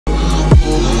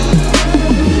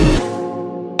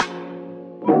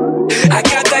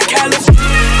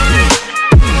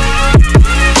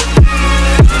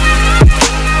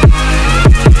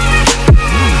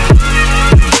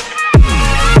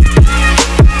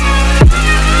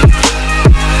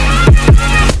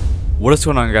What is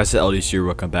going on, guys? It's LDOHDYT.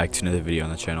 Welcome back to another video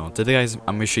on the channel. Today, guys,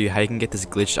 I'm gonna show you how you can get this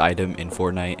glitched item in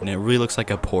Fortnite, and it really looks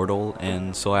like a portal.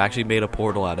 And so I actually made a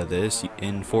portal out of this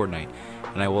in Fortnite,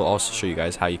 and I will also show you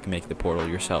guys how you can make the portal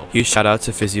yourself. Huge shout out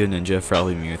to Ninja for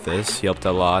helping me with this. He helped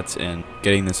a lot in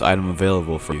getting this item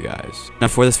available for you guys. Now,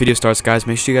 before this video starts, guys,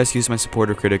 make sure you guys use my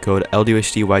supporter credit code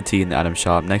LDOHDYT in the item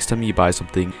shop next time you buy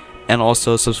something. And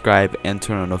also subscribe and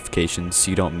turn on notifications so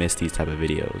you don't miss these type of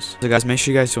videos. So guys, make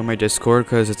sure you guys join my Discord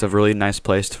because it's a really nice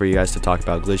place for you guys to talk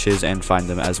about glitches and find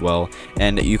them as well.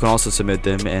 And you can also submit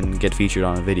them and get featured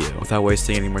on a video. Without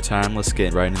wasting any more time, let's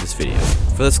get right into this video.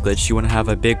 For this glitch, you want to have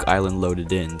a big island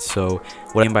loaded in. So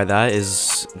what I mean by that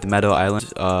is the meadow island,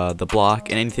 the block,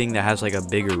 and anything that has like a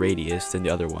bigger radius than the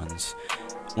other ones.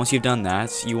 Once you've done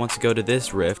that, you want to go to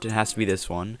this rift. It has to be this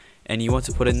one. And you want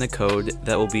to put in the code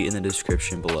that will be in the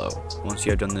description below. Once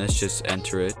you have done this, just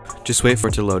enter it. Just wait for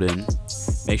it to load in.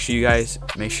 Make sure you guys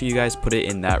put it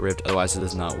in that rift, otherwise it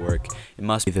does not work. It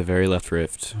must be the very left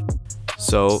rift.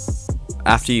 So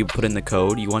after you put in the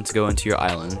code, you want to go into your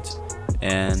island.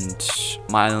 And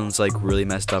my island's like really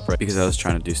messed up right because I was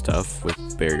trying to do stuff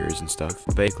with barriers and stuff.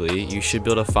 Basically, you should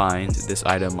be able to find this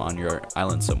item on your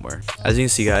island somewhere. As you can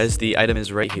see, guys, the item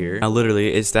is right here. Now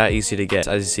literally, it's that easy to get.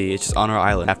 As you see, it's just on our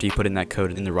island after you put in that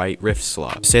code in the right rift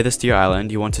slot. Say this to your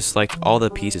island, you want to select all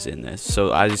the pieces in this.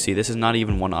 So as you see, this is not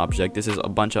even one object, this is a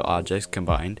bunch of objects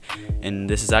combined. And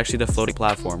this is actually the floating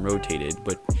platform rotated,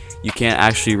 but you can't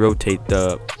actually rotate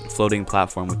the floating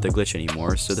platform with the glitch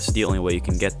anymore, so this is the only way you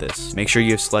can get this. Make sure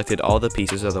you've selected all the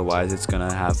pieces, otherwise it's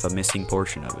gonna have a missing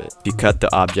portion of it. If you cut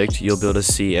the object, you'll be able to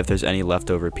see if there's any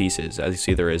leftover pieces. As you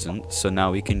see, there isn't, so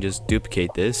now we can just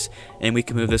duplicate this and we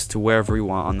can move this to wherever we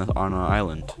want on our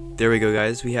island. There we go,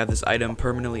 guys, we have this item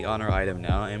permanently on our item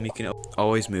now, and we can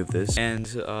always move this. And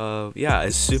yeah,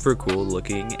 it's super cool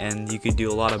looking, and you can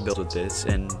do a lot of builds with this,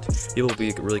 and people will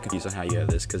be really confused on how you have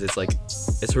this because it's like,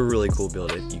 it's a really cool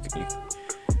build.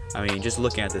 I mean, just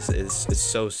looking at this is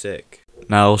so sick.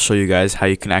 Now I'll show you guys how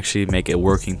you can actually make a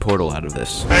working portal out of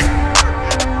this.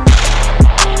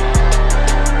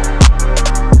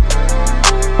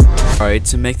 Alright,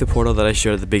 to make the portal that I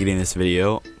showed at the beginning of this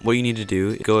video, what you need to do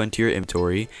is go into your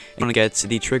inventory, and you want to get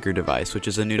the trigger device, which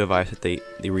is a new device that they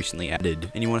recently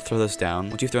added. And you want to throw this down.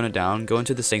 Once you've thrown it down, go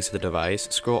into the settings of the device,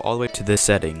 scroll all the way to this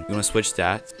setting. You want to switch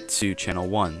that to channel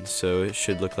 1, so it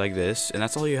should look like this, and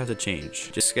that's all you have to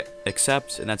change. Just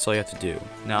accept, and that's all you have to do.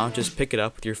 Now just pick it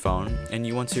up with your phone, and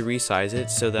you want to resize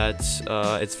it so that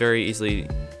it's very easily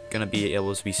gonna be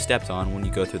able to be stepped on when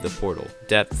you go through the portal.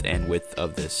 Depth and width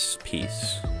of this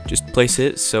piece. Just place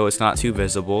it so it's not too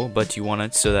visible, but you want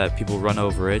it so that people run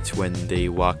over it when they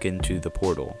walk into the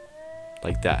portal.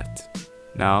 Like that.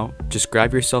 Now, just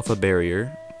grab yourself a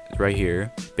barrier right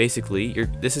here. Basically,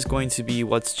 this is going to be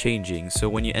what's changing. So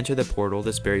when you enter the portal,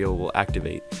 this barrier will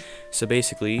activate. So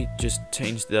basically, just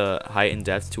change the height and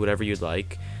depth to whatever you'd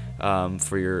like.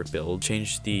 For your build,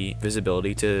 change the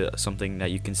visibility to something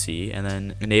that you can see, and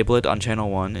then enable it on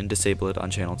channel 1 and disable it on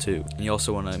channel 2. And you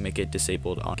also want to make it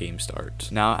disabled on game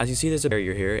start. Now, as you see, there's a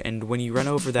barrier here, and when you run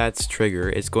over that trigger,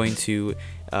 it's going to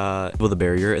enable the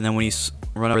barrier, and then when you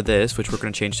run over this, which we're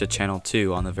going to change to channel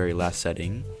 2 on the very last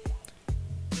setting,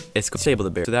 it's going to disable the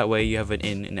barrier. So that way you have an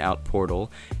in and out portal,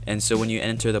 and so when you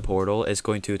enter the portal, it's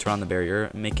going to turn on the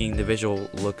barrier, making the visual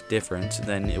look different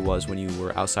than it was when you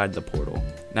were outside the portal.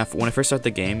 Now, when I first start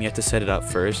the game, you have to set it up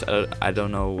first. I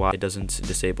don't know why it doesn't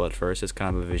disable at first. It's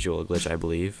kind of a visual glitch, I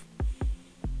believe.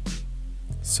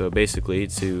 So basically,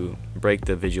 to break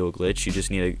the visual glitch, you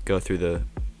just need to go through the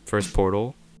first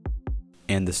portal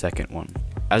and the second one.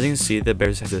 As you can see, the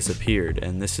barriers have disappeared,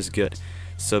 and this is good.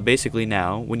 So basically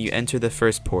now, when you enter the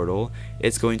first portal,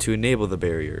 it's going to enable the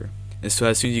barrier. And so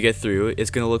as soon as you get through,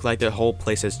 it's going to look like the whole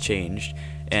place has changed.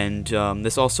 And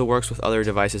this also works with other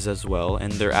devices as well,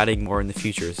 and they're adding more in the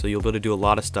future. So you'll be able to do a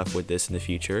lot of stuff with this in the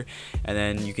future. And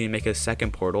then you can make a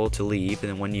second portal to leave,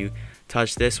 and then when you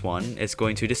touch this one, it's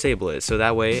going to disable it. So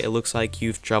that way, it looks like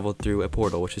you've traveled through a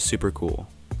portal, which is super cool.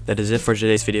 That is it for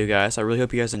today's video, guys. I really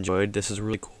hope you guys enjoyed. This is a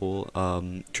really cool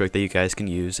trick that you guys can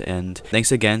use, and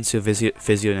thanks again to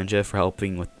Ninja for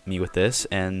helping me with this.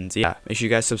 And yeah, make sure you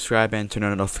guys subscribe and turn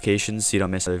on notifications so you don't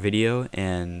miss another video,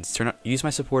 and use my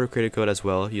supporter credit code as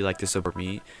well if you like to support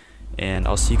me. And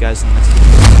I'll see you guys in the next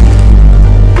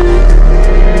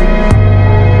video.